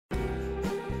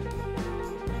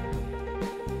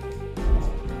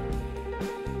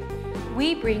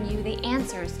we bring you the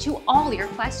answers to all your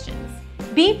questions.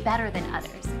 Be better than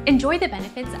others. Enjoy the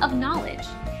benefits of knowledge.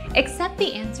 Accept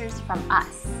the answers from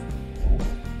us.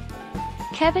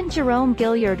 Kevin Jerome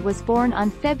Gilliard was born on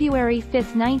February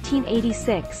 5,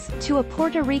 1986, to a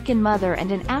Puerto Rican mother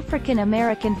and an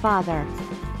African-American father.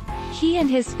 He and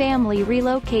his family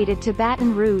relocated to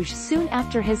Baton Rouge soon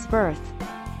after his birth.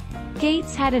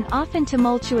 Gates had an often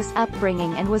tumultuous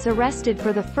upbringing and was arrested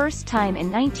for the first time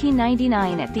in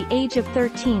 1999 at the age of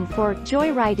 13 for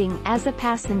joyriding as a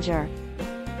passenger.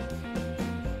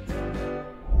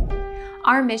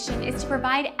 Our mission is to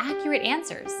provide accurate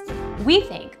answers. We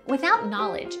think without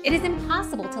knowledge, it is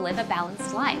impossible to live a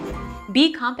balanced life.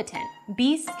 Be competent,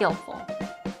 be skillful.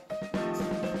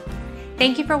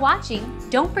 Thank you for watching.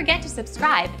 Don't forget to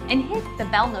subscribe and hit the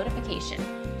bell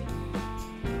notification.